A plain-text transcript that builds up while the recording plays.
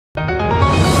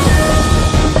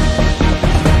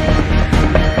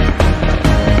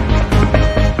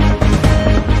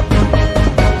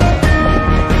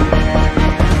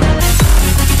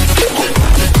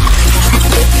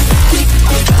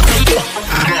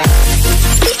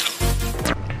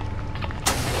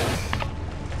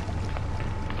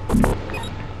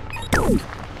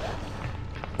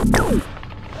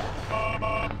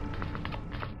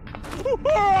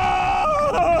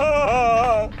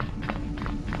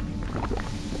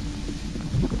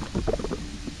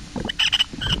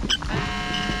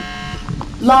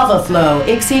Lava flow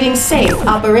exceeding safe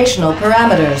operational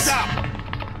parameters.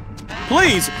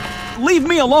 Please, leave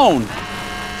me alone.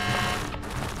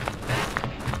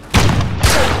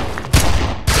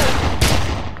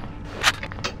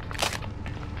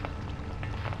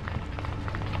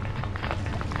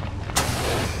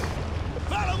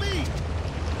 Follow me!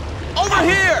 Over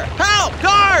here! Help!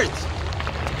 Guards!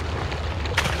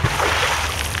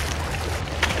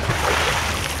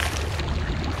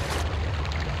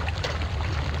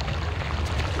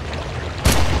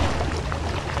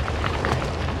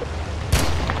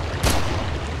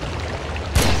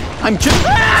 I'm just...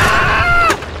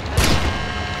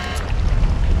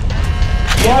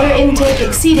 Water intake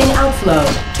exceeding outflow.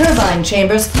 Turbine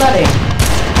chambers flooding.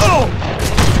 Oh!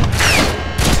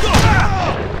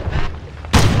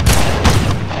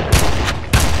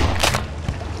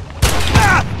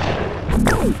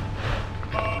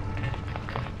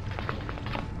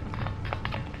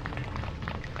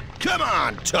 Come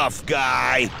on, tough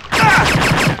guy!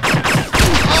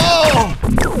 Oh!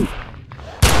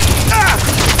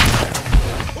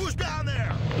 Who's down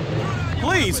there?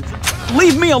 Please,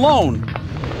 leave me alone.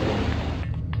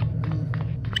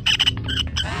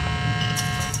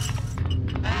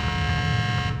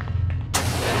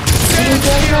 Steam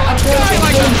pressure approaching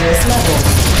dangerous levels.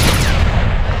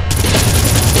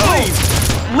 Please,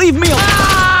 leave me alone.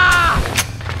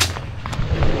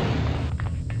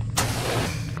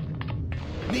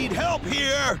 Need help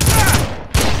here!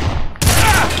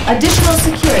 Additional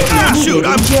security needed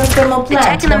in geothermal The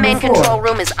plant tech in the main number 4. control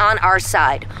room is on our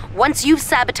side. Once you've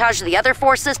sabotaged the other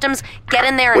 4 systems, get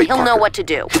in there and he'll know what to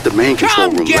do. Hit the main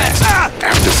control room get- last,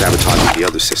 after sabotaging the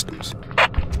other systems.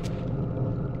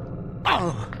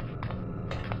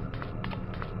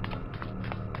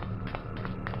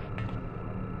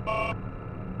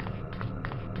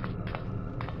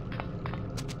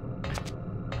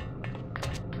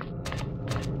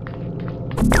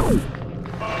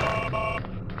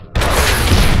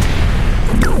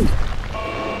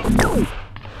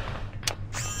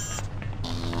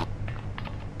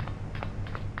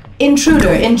 Intruder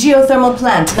in geothermal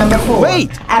plant number 4.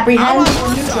 Wait! Apprehend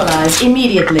or neutralize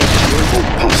immediately.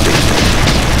 Pump station.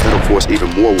 That'll force even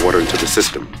more water into the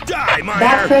system. Die, Back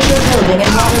miner! pressure building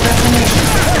and water reclamation.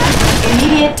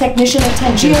 Immediate technician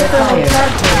attention. Geothermal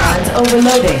plant turbines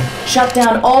overloading. Shut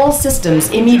down all systems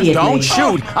immediately. Don't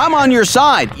shoot. I'm on your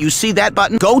side. You see that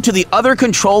button? Go to the other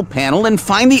control panel and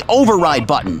find the override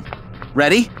button.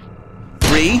 Ready?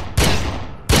 3,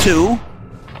 2,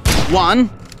 1,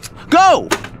 go!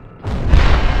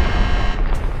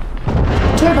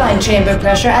 Turbine chamber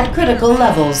pressure at critical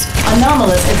levels.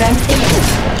 Anomalous event imminent.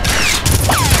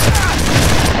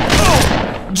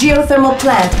 Geothermal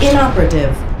plant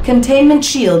inoperative. Containment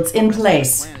shields in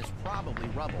place. Plan is probably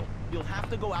rubble. You'll have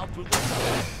to go out through the...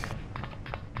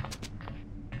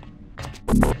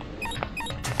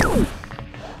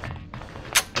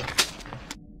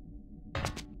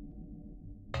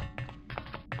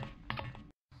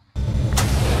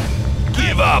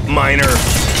 Give up, miner!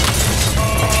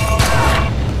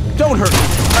 Don't hurt me.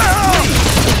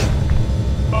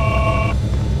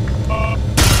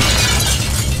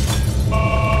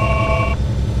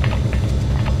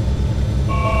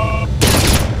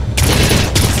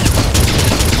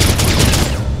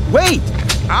 Wait!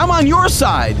 I'm on your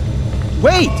side!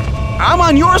 Wait! I'm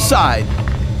on your side!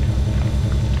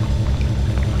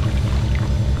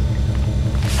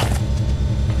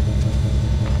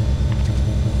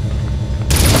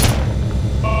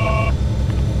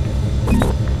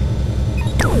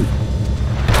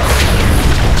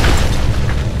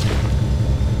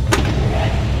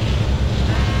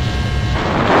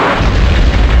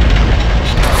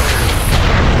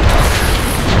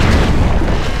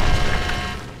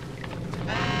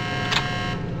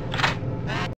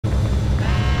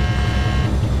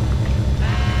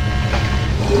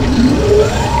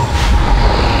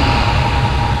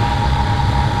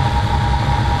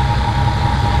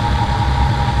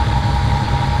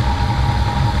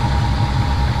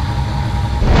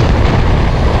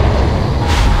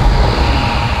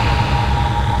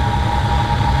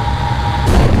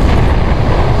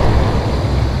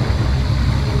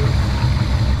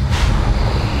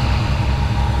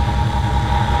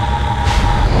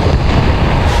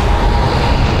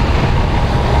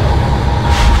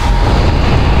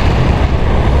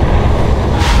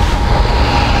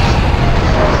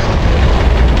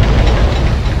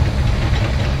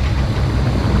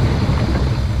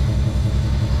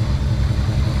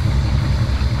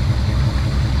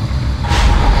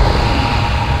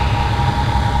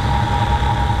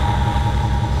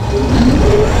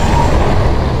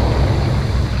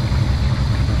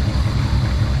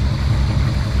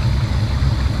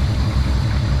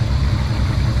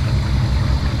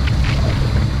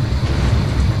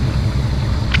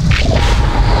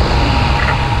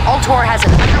 Ultor has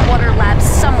an underwater lab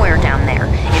somewhere down there.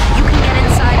 If you can get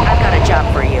inside, I've got a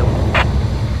job for you.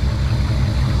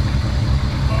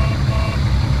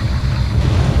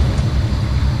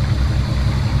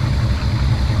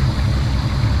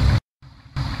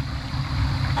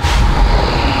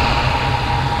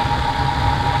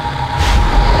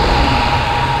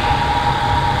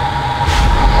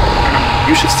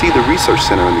 You should see the research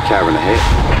center in the cavern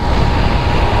ahead.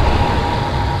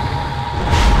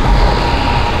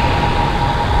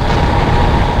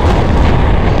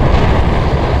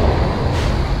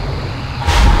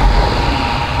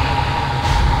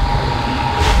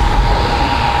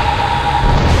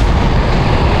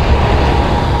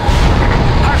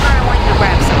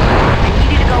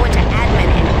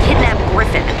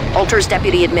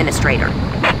 Deputy Administrator.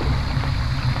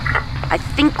 I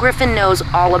think Griffin knows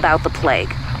all about the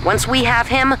plague. Once we have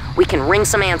him, we can wring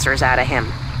some answers out of him.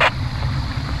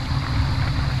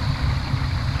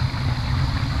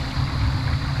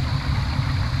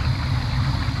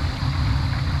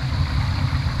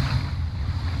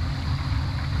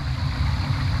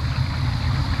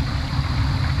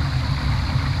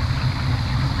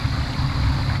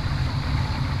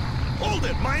 Hold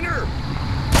it, Miner!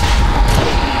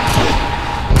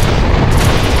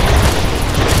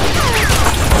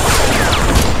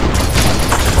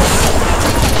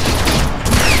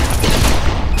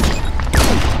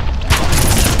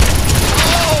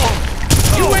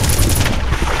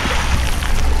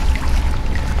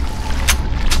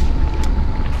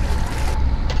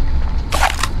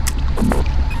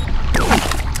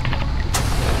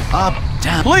 Up,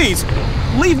 down. Please,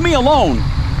 leave me alone.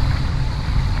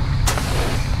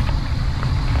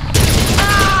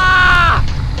 Ah!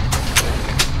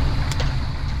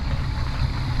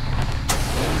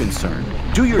 Concerned.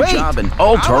 Do your job and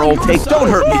Ultor will take. Don't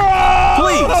hurt me,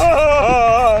 please.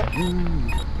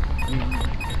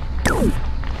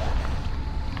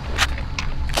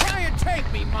 Try and take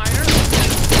me, Miner.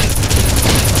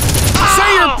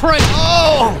 Say your prayer.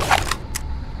 Oh!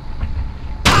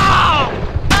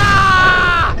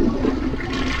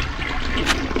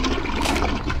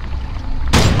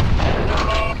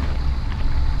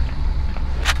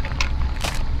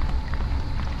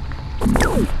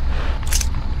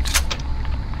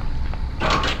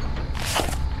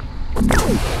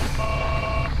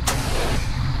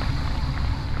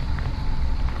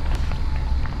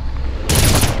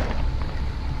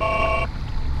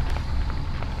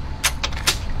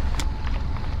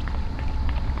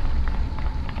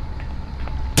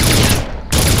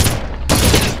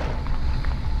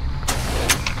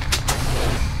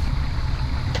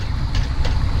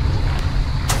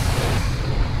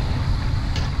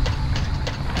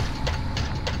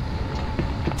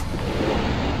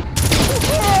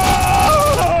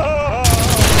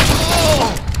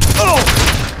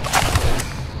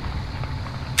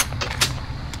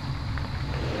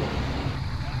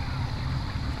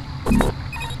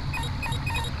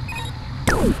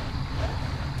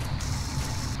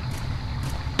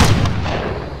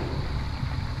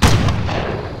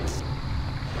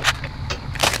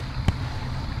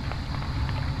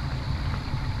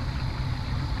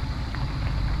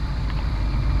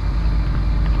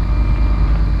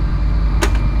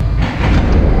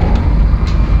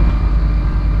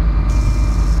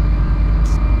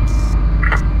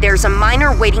 There's a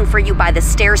miner waiting for you by the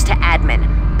stairs to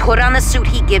admin. Put on the suit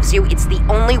he gives you. It's the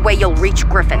only way you'll reach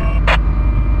Griffin.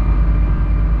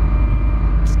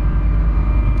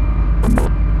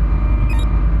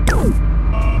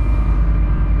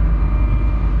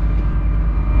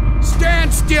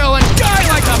 Stand still and die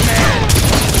like a man!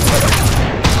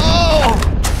 Oh!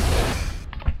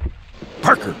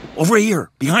 Parker, over here,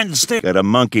 behind the stairs. Got a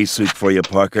monkey suit for you,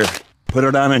 Parker. Put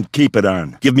it on and keep it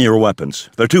on. Give me your weapons.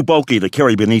 They're too bulky to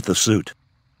carry beneath the suit.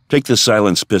 Take the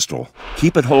silenced pistol.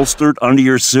 Keep it holstered under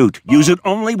your suit. Use it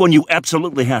only when you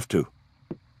absolutely have to.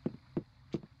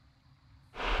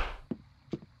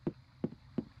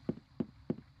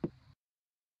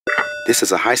 This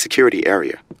is a high-security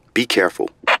area. Be careful.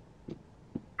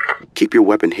 Keep your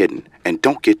weapon hidden and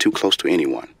don't get too close to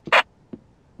anyone.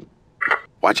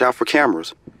 Watch out for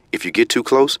cameras. If you get too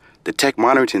close, the tech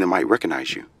monitoring them might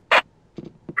recognize you.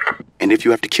 And if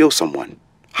you have to kill someone,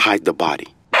 hide the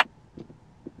body.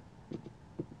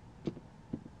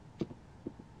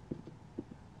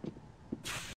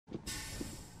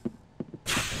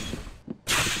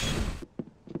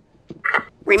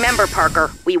 Remember,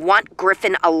 Parker, we want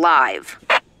Griffin alive.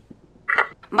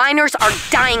 Miners are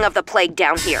dying of the plague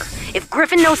down here. If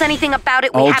Griffin knows anything about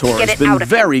it, we have to get it out of him. Ultor has been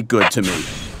very good to me.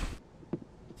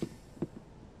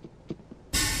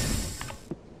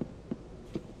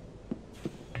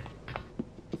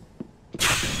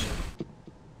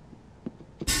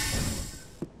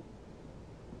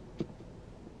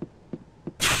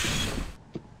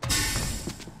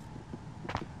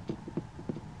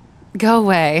 Go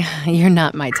away. You're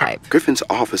not my type. Griffin's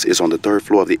office is on the 3rd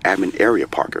floor of the admin area,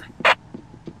 Parker.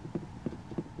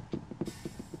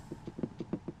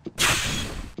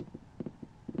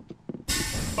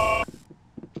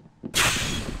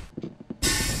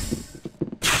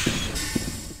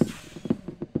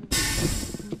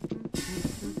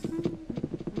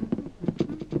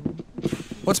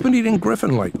 What's been eating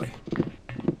Griffin lately?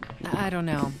 I don't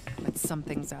know, but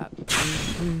something's up.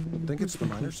 Think it's the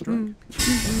miners' strike?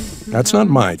 That's not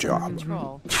my job.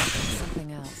 Control.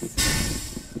 Something else.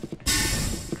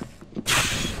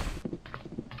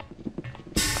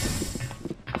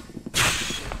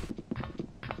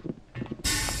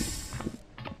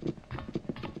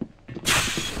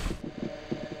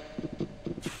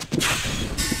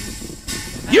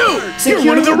 You're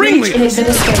one of the breach in ringleaders!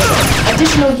 administration.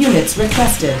 Additional units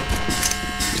requested.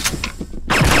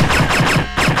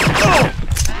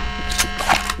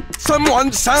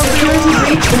 Someone sound Security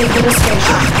breach in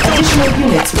administration. Additional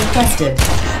units requested.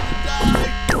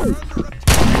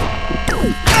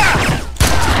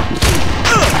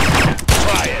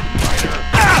 Try it,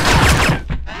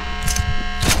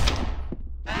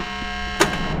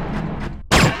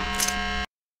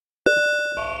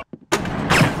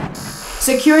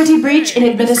 Security breach in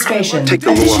administration. Take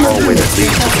the lower hallway that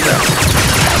leads to the left.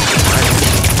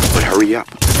 But hurry up.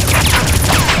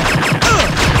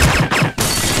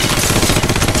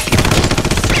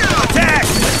 Attack!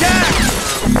 Attack!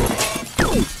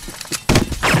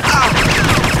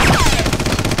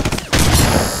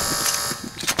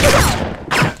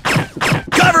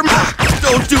 Cover me!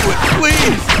 Don't do it,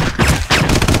 please!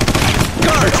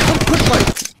 Guards, come quickly!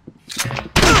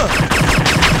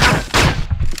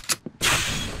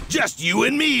 Just you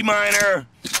and me, Miner!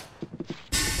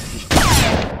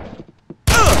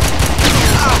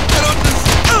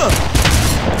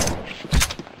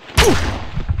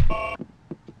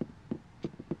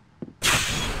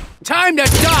 Time to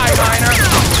die, Miner!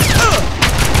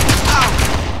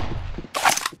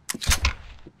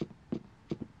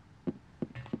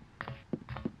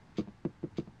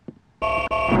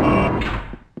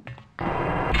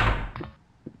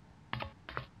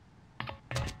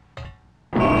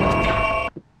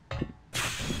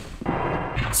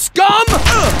 Scum!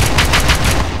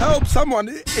 Help someone!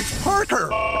 It's Parker!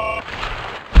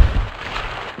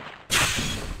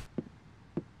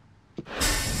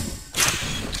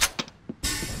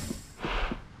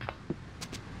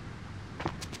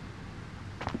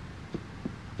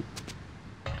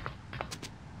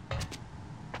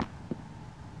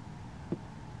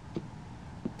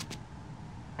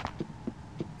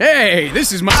 Hey,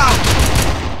 this is my...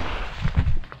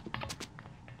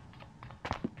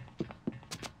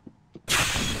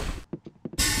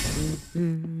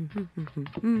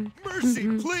 Mercy,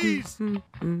 please!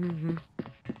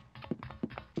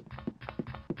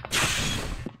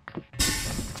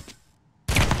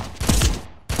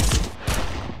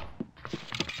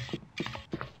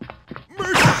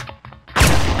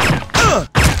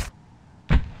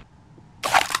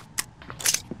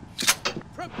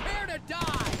 Prepare to die!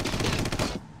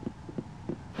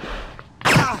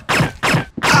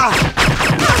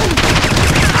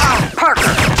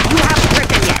 Parker, you haven't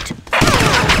Griffin yet.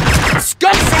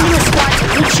 Scum! Sending a squad to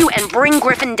meet you and bring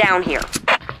Griffin down here.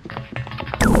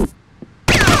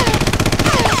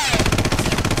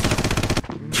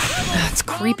 It's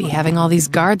creepy having all these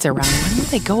guards around. When will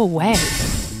they go away?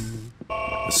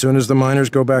 As soon as the miners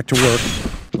go back to work.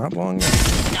 Not long now.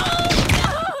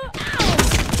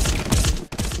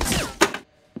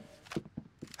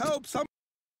 Help some...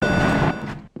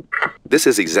 This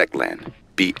is exec land.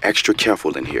 Be extra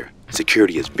careful in here.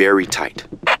 Security is very tight.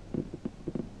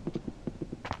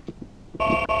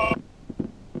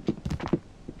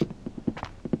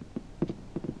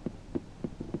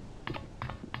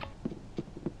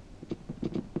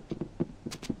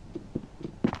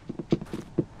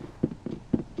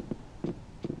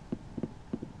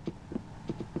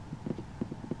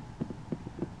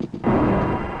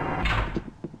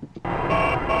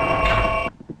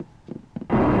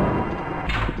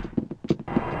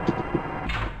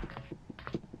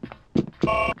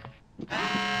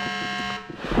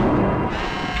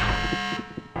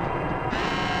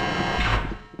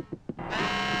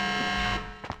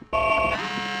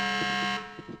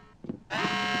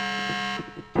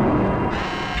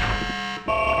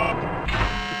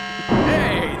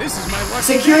 Hey, this is my lucky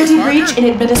Security day, breach Parker.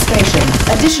 in administration.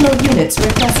 Additional units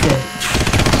requested.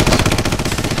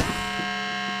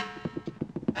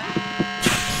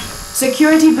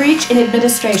 Security breach in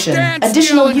administration. Stand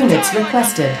Additional still and units die like a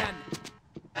requested. man.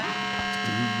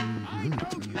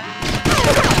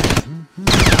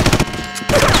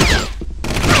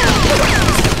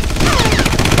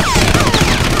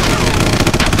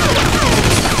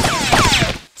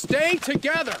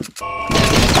 together!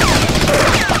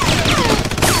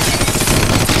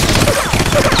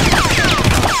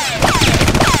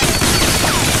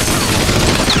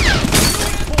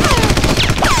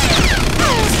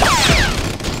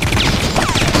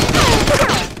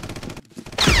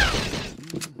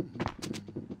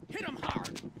 Hit him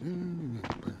hard!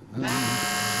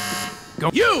 Go.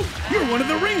 You're one of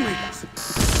the ringleaders!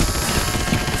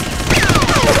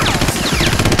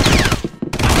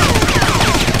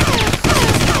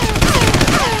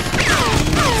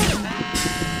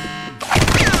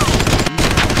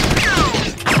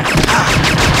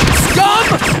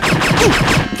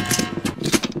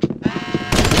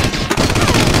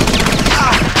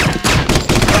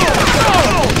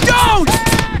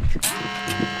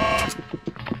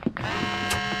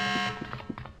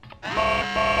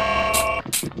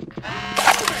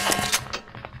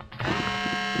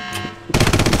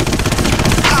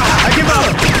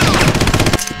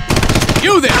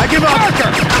 I give up!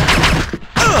 Parker!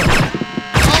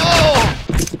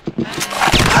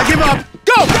 I give up!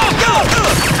 Go! Go! Go!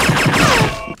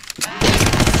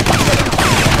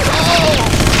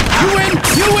 You win!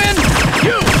 You win!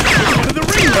 You're one of the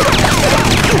ringers!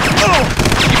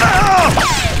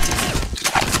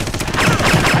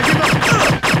 I give up!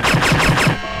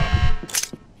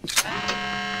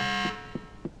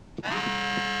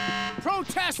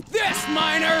 Protest this,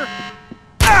 miner!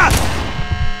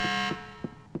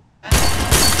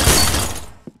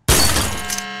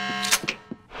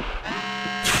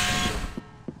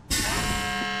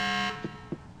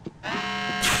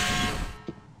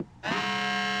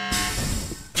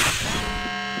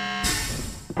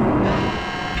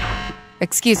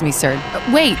 Excuse me, sir.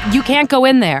 Wait, you can't go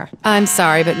in there. I'm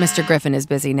sorry, but Mr. Griffin is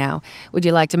busy now. Would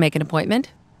you like to make an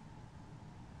appointment?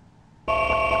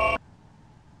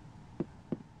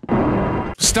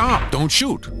 Stop! Don't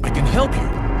shoot! I can help you.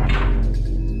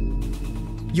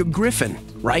 You're Griffin,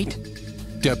 right?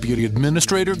 Deputy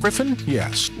Administrator Griffin?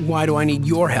 Yes. Why do I need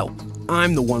your help?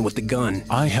 I'm the one with the gun.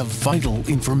 I have vital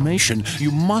information.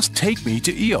 You must take me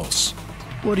to EOS.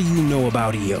 What do you know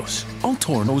about EOS?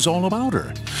 Altor knows all about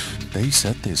her. They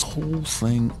set this whole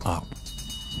thing up.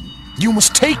 You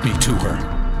must take me to her.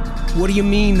 What do you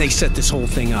mean they set this whole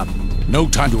thing up? No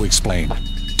time to explain.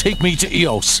 Take me to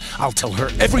EOS. I'll tell her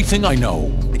everything I know.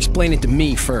 Explain it to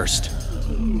me first.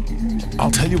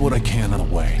 I'll tell you what I can on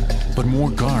the way, but more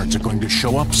guards are going to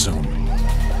show up soon.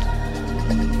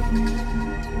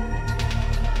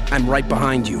 I'm right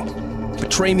behind you.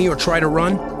 Betray me or try to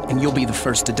run, and you'll be the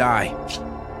first to die.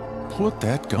 Put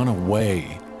that gun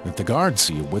away. If the guards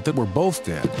see you with it, we're both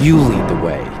dead. You lead the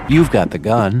way. You've got the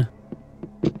gun.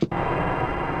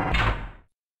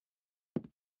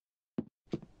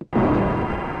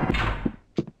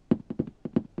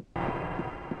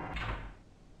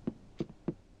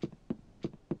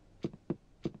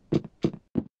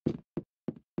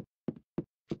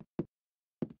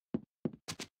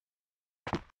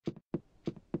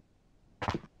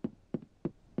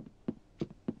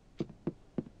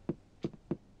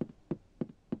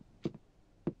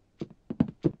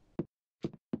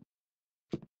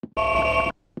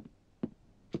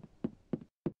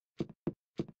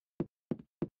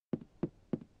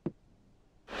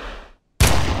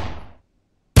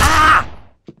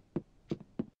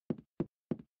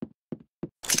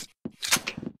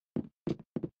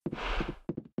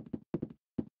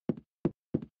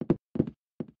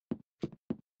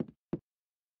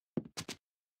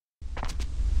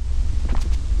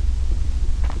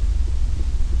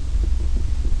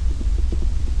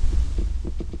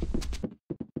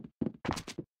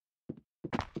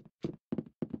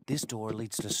 This door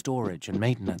leads to storage and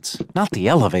maintenance. Not the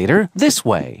elevator. This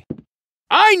way.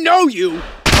 I know you!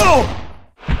 Oh!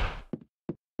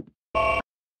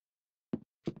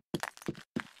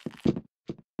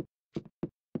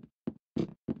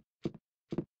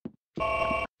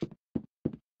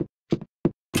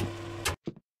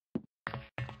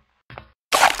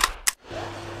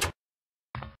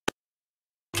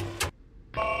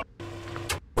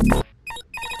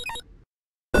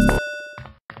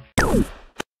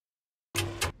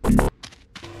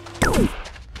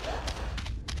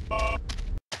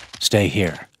 Stay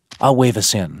here. I'll wave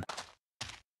us in.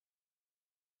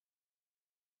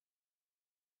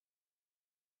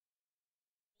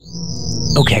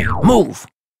 Okay, move!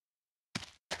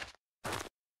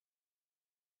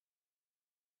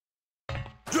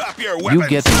 Drop your weapons! You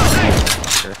get these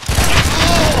here.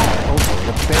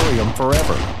 Over to bury them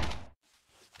forever.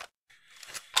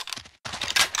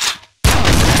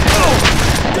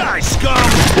 Die, scum!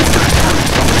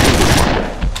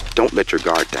 Don't let your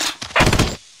guard down.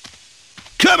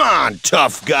 Come on,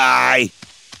 tough guy!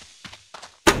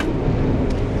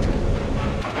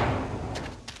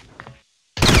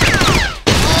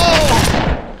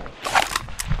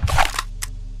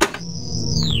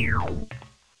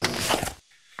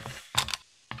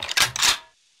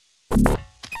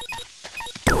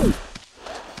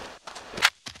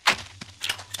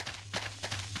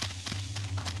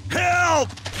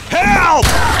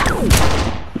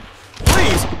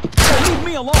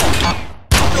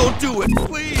 do it,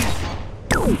 please!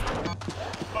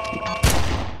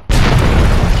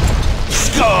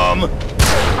 Scum!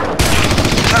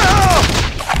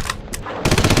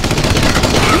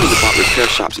 News about repair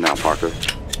shops now, Parker.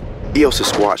 EOS's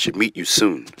squad should meet you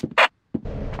soon.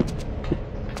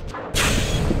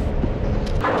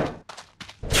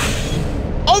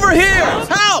 Over here!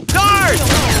 Help! Guards!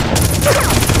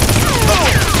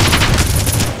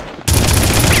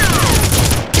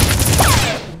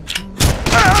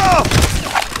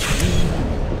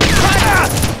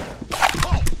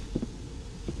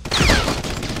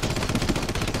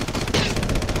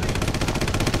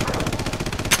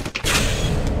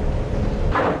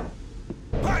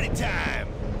 Party time!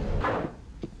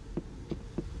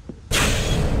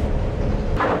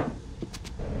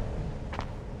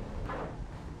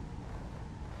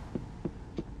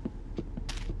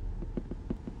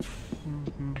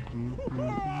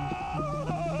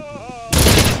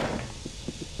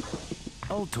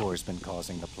 Ultor's been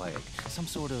causing the plague. Some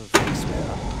sort of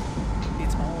experiment.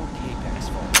 It's all K-Pack's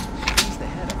fault. He's the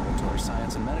head of Ultor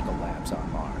Science and Medical Labs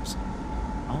on Mars.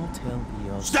 I'll tell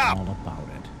EOS Stop! all about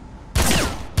it.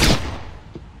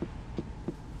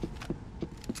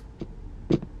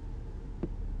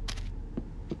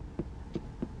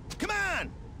 Come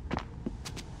on!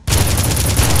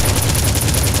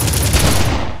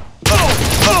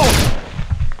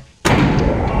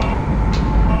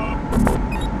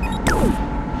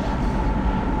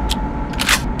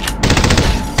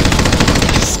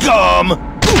 Scum!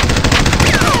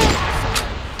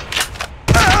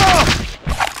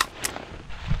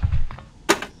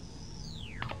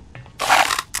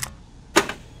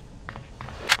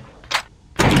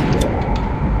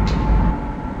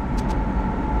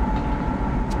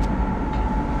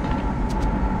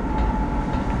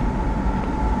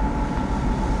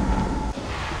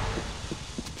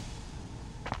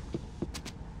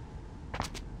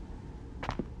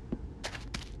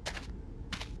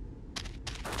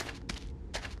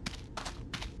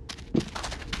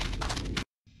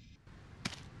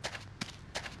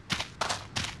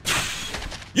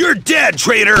 You're dead,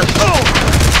 traitor!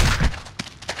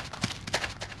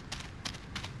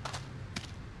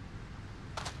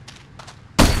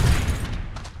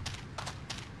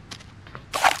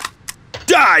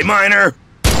 Die, miner!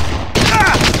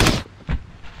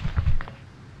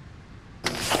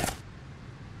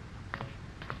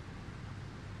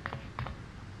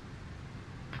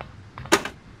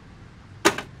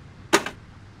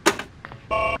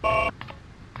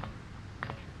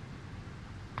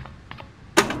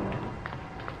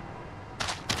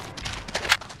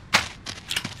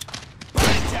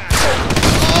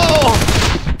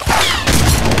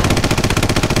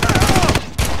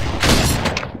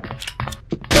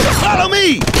 Follow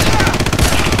me!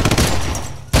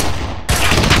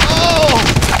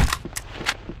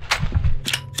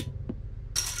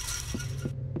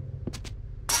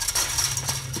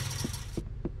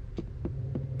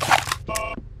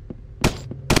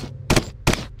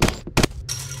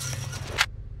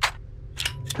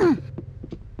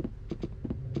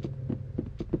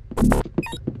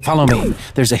 Follow me.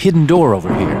 There's a hidden door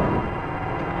over here.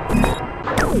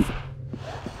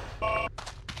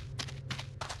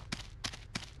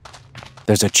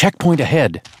 There's a checkpoint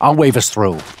ahead. I'll wave us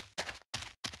through.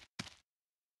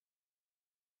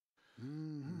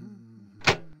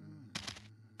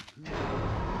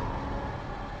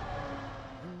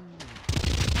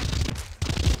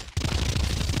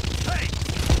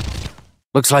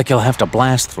 Looks like you'll have to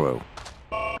blast through.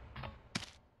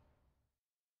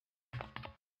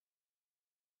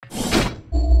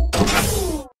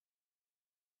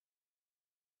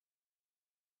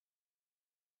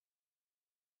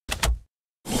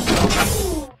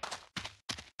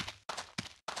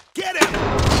 Get him!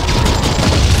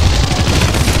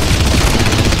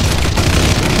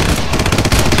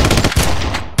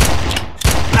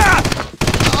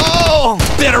 Oh!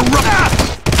 Better run!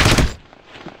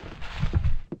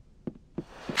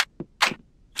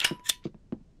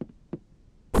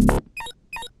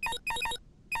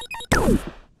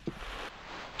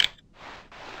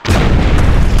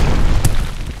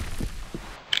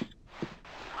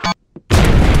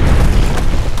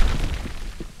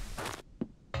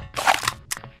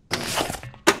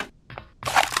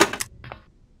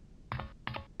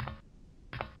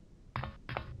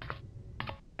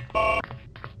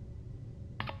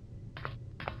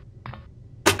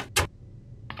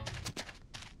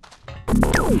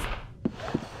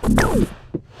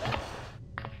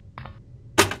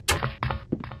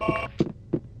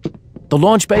 The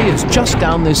launch bay is just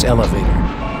down this elevator.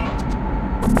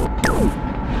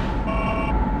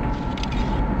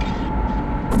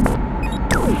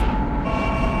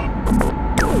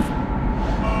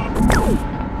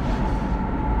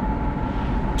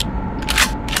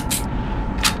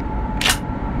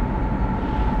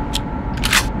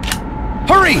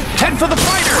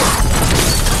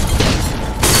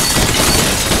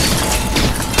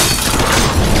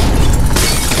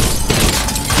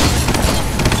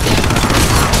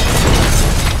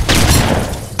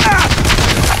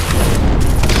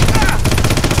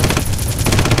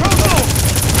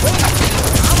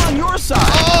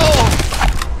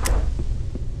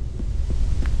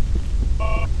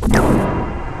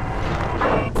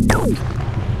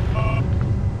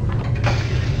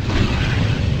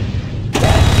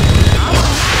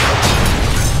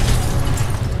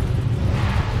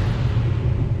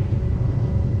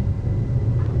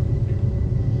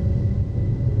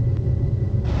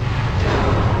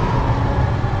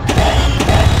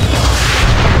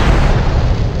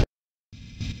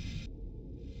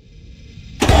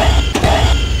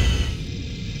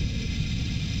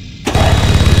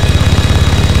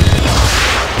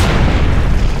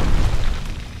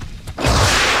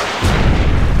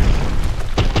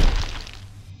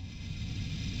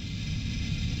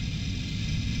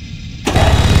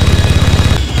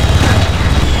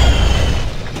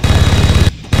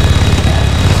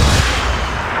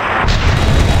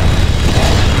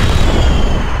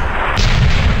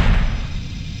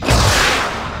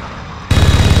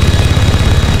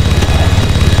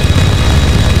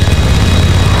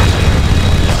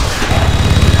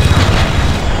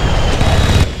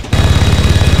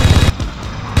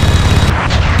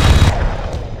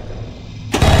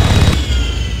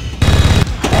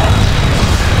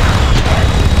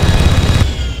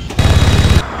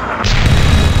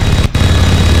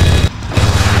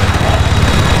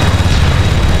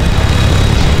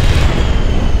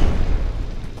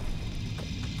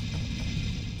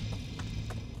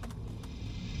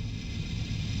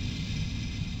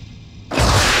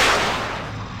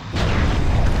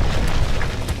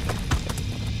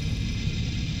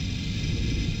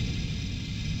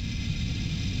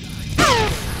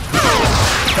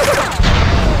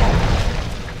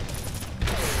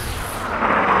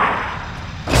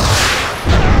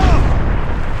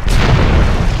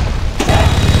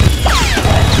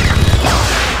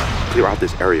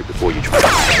 this area before you try.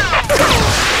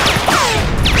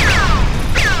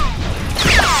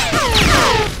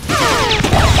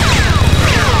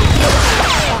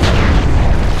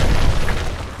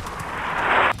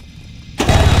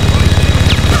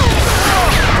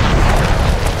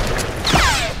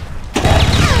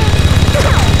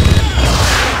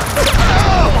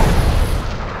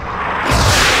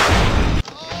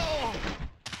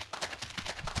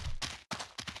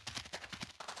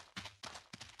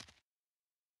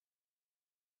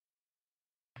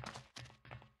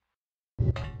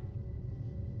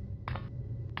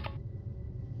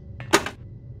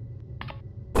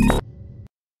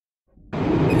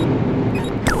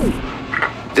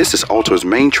 This is Ultor's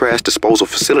main trash disposal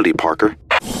facility, Parker.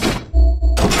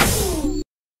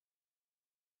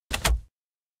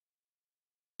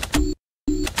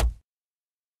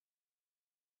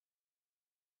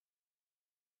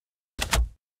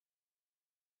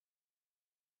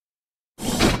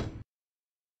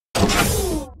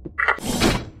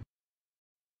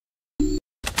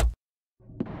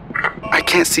 I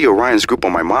can't see Orion's group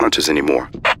on my monitors anymore.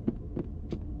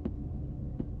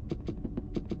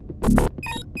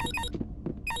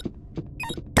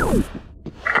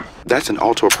 That's an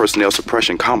Ultor personnel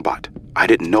suppression combat. I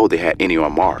didn't know they had any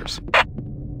on Mars.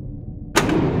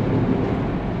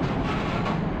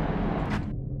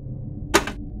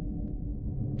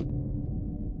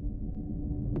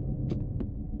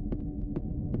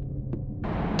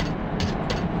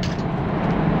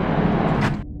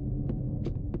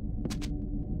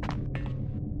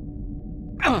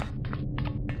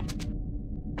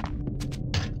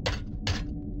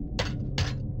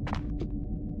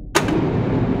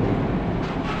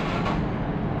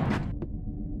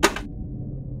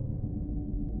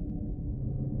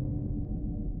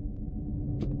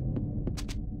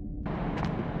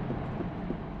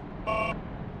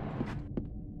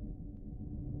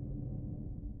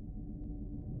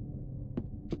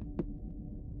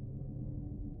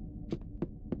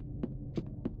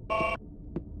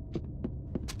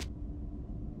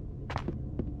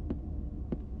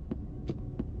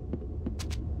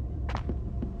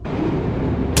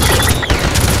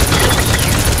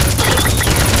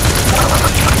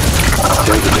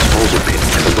 There's a disposal pit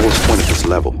at the lowest point of this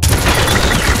level.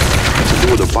 To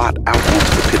lure the bot out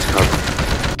onto the pit's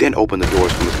cover, then open the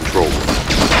doors from the control room.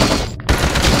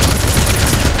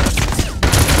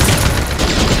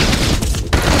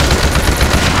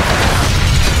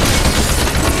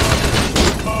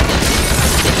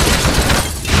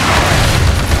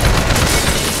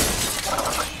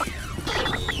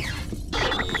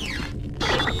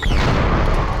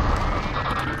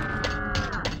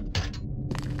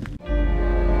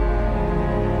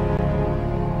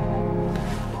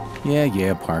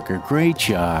 Yeah, Parker. Great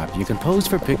job. You can pose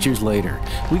for pictures later.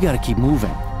 We gotta keep moving.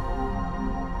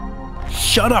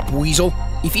 Shut up, Weasel.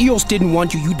 If Eos didn't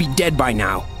want you, you'd be dead by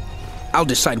now. I'll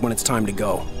decide when it's time to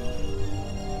go.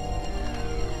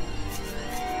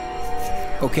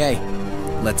 Okay,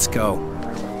 let's go.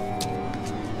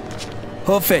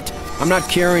 Hoof it. I'm not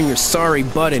carrying your sorry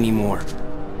butt anymore.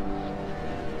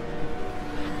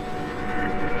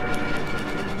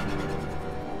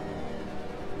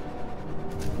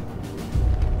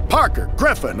 Parker,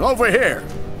 Griffin, over here!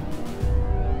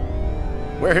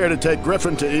 We're here to take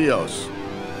Griffin to Eos.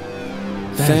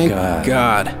 Thank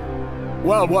God.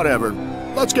 Well, whatever.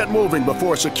 Let's get moving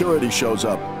before security shows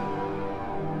up.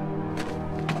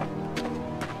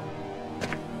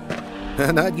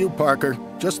 Not you, Parker.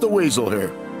 Just the Weasel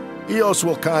here. Eos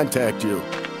will contact you.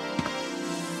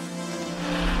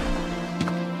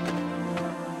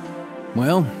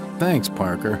 Well, thanks,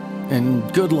 Parker.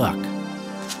 And good luck.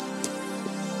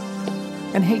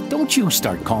 And hey, don't you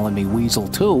start calling me Weasel,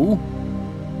 too.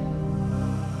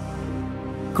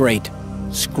 Great.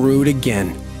 Screwed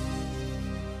again.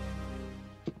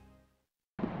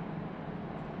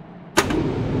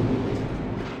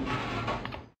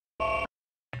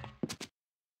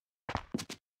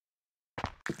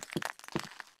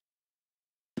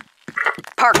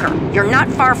 Parker, you're not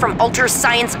far from Ultor's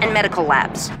science and medical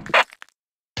labs.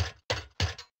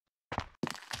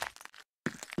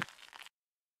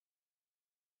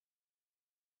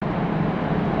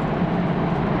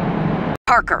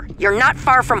 Parker, you're not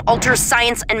far from Ultor's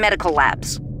science and medical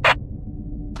labs.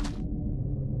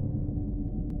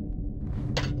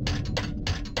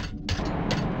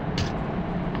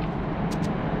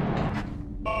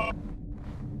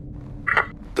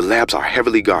 The labs are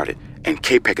heavily guarded, and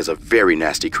K-Pek is a very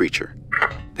nasty creature.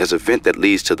 There's a vent that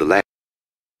leads to the lab.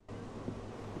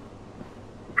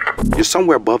 You're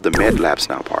somewhere above the med labs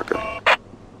now, Parker.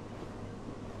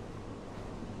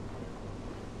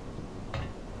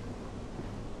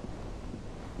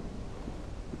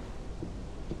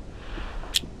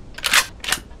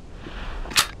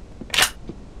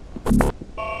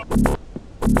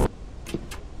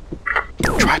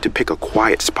 to pick a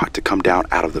quiet spot to come down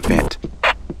out of the vent.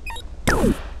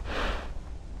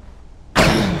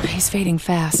 He's fading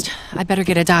fast. I'd better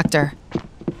get a doctor.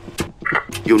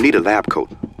 You'll need a lab coat,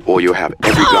 or you'll have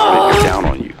every guard in here down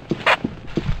on you.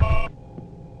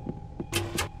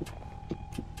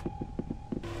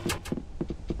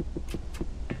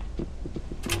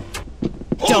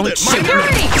 Don't shoot!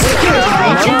 Security!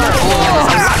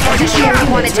 I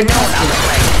wanted to know about the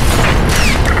plague.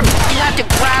 You have to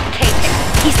grab K-Pick.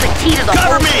 He's the key to the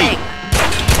whole thing.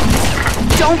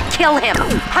 Don't kill him.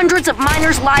 Hundreds of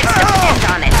miners' lives depend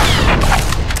on it.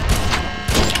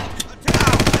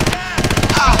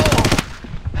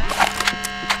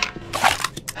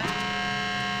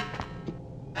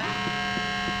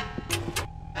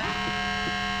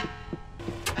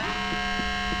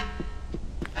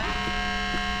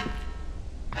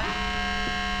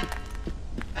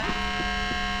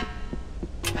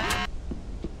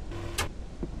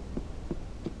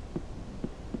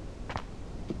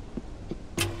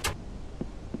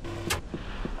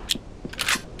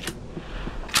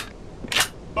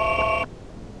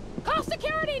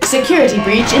 Security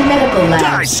breach in medical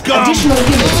labs. Additional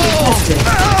units requested.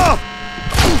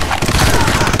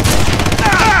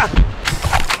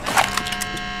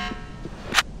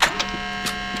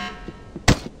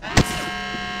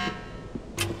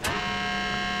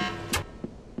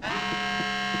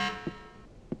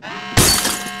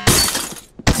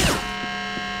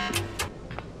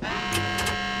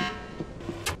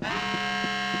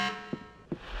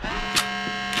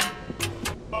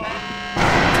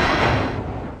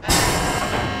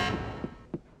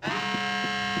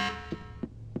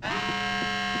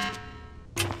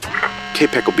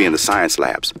 K-Pack will be in the science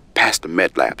labs, past the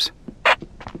med labs.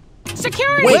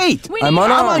 Security! Wait! I'm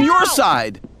on your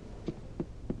side!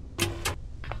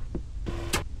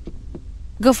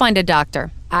 Go find a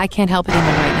doctor. I can't help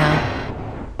anyone right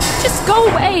now. Just go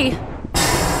away!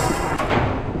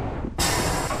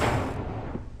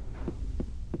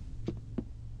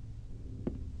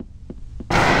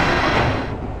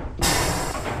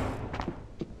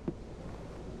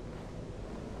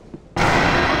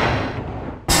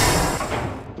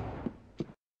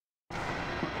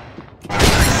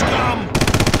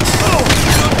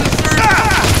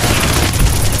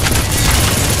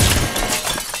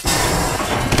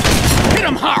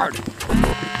 Hard!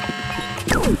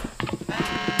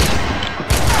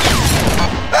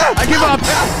 I give up!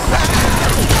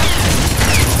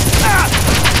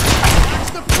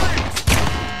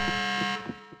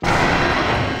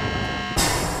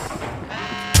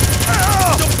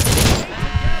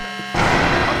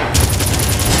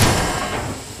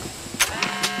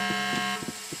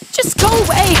 Just go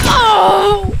away!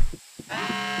 Oh!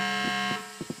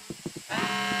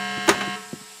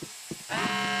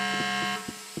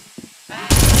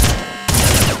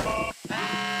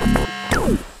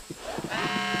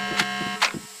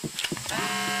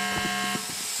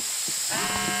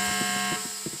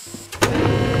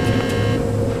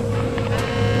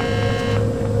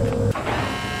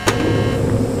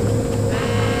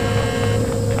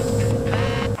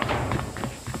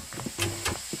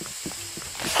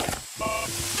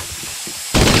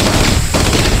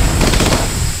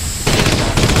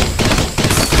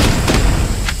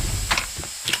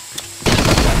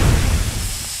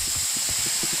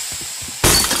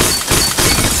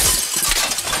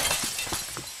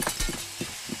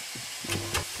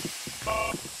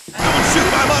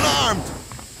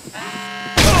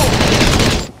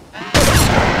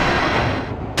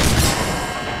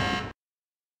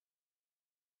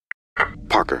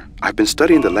 Parker, I've been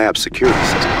studying the lab's security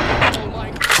system.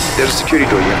 There's a security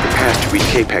door you have to pass to reach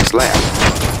K-Pack's lab.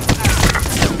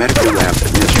 The medical lab's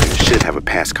administrator should have a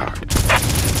pass card.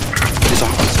 His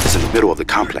office is in the middle of the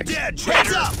complex. Heads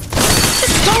up!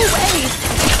 Just go away!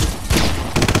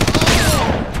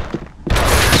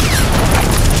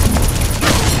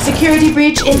 Security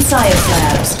breach in science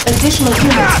labs. Additional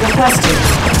units requested.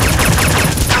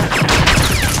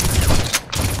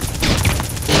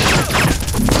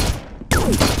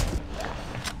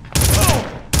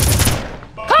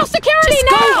 Call security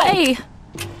now! Go away!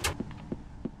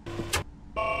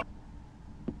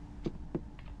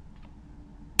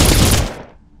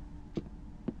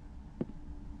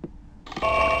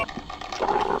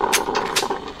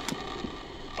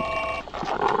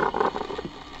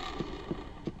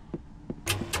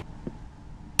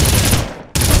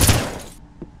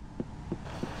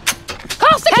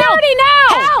 Call security now!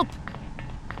 Help!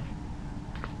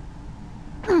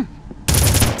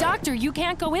 Doctor, you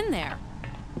can't go in there.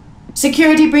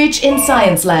 Security breach in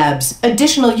science labs.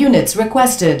 Additional units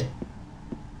requested.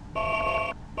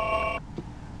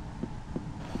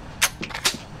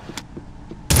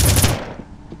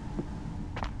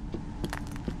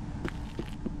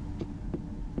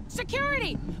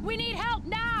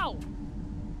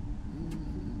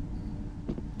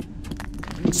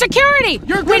 Security!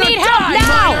 You're We gonna need help die,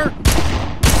 now! Miner!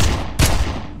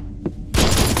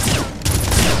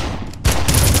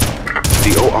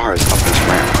 The OR is up this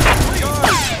ramp.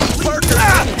 Parker,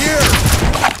 here!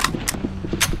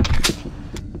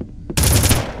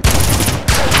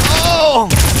 Oh!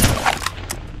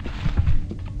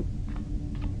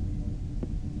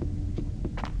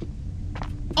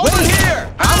 Over here!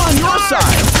 I'm on your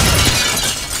side!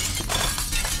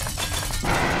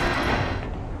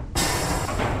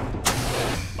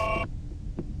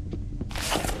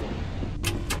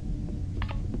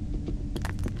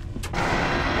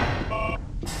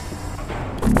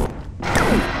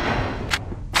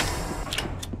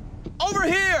 Over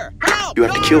here! Help! You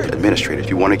have to kill the administrator if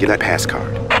you want to get that pass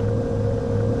card.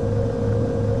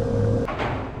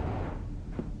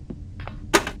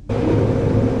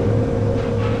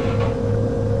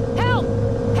 Help!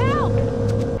 Help!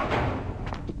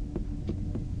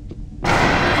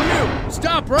 Hey, you!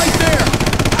 Stop right there!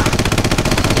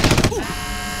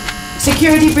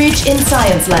 Security breach in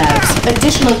science labs.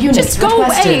 Additional units Just go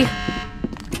requested. away!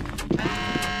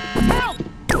 Help!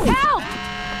 Help!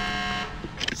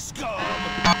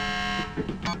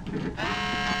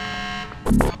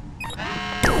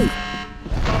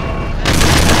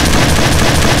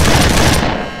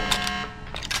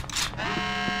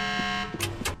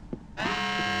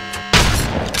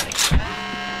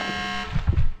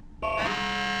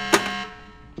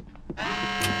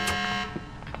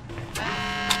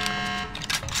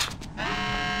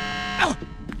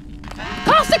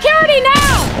 Call security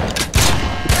now!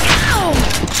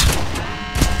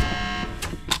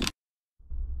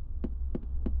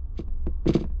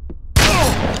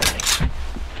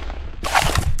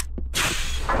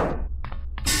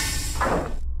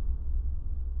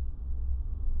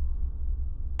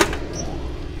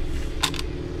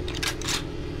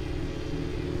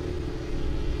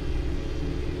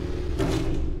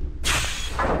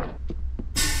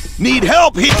 Need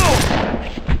help here!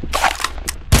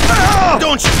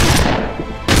 Don't you?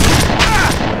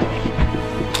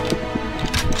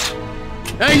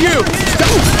 Hey, you!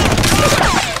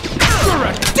 Stop! You're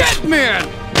a dead man!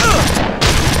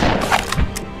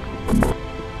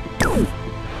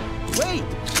 Wait!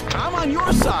 I'm on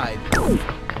your side!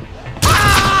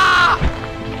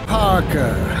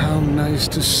 Parker, how nice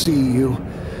to see you.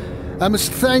 I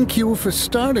must thank you for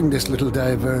starting this little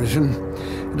diversion.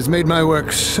 It has made my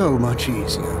work so much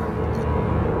easier.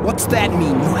 What's that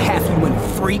mean, you half-human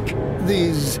freak?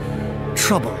 These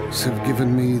troubles have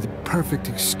given me the perfect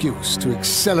excuse to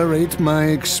accelerate my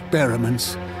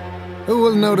experiments. Who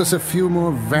will notice a few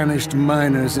more vanished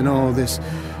miners in all this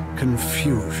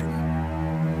confusion?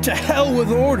 To hell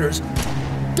with orders!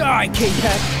 Die,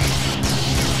 K-Pack!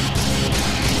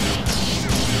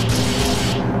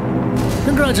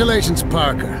 Congratulations,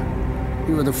 Parker.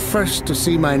 You were the first to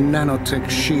see my nanotech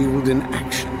shield in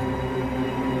action.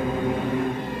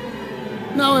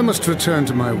 Now I must return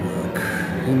to my work.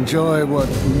 Enjoy what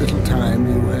little time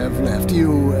you have left,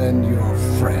 you and your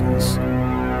friends.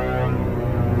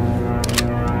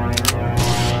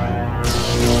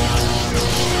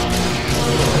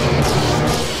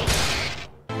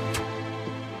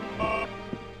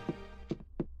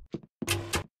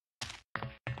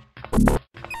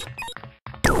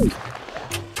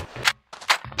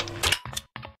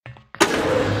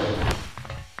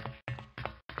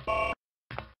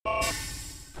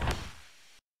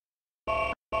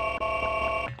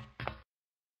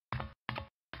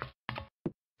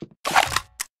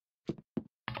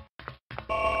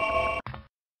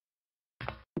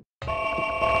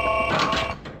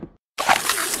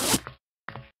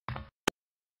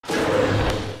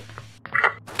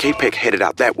 K-Pick headed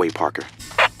out that way, Parker.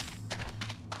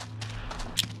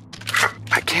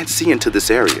 I can't see into this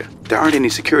area. There aren't any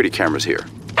security cameras here.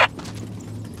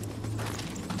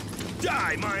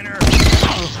 Die, Miner!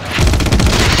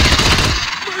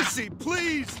 Mercy,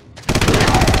 please!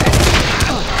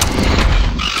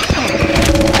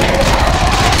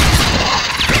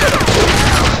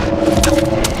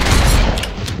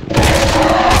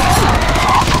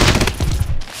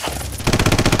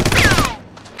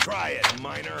 Try it,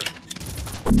 Miner.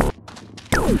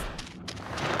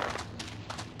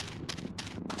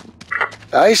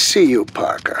 I see you,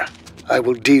 Parker. I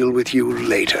will deal with you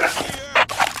later.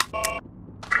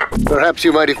 Perhaps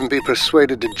you might even be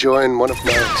persuaded to join one of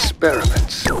my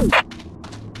experiments.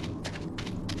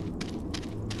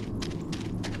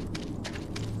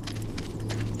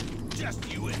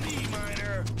 Just you and me,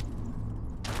 Miner.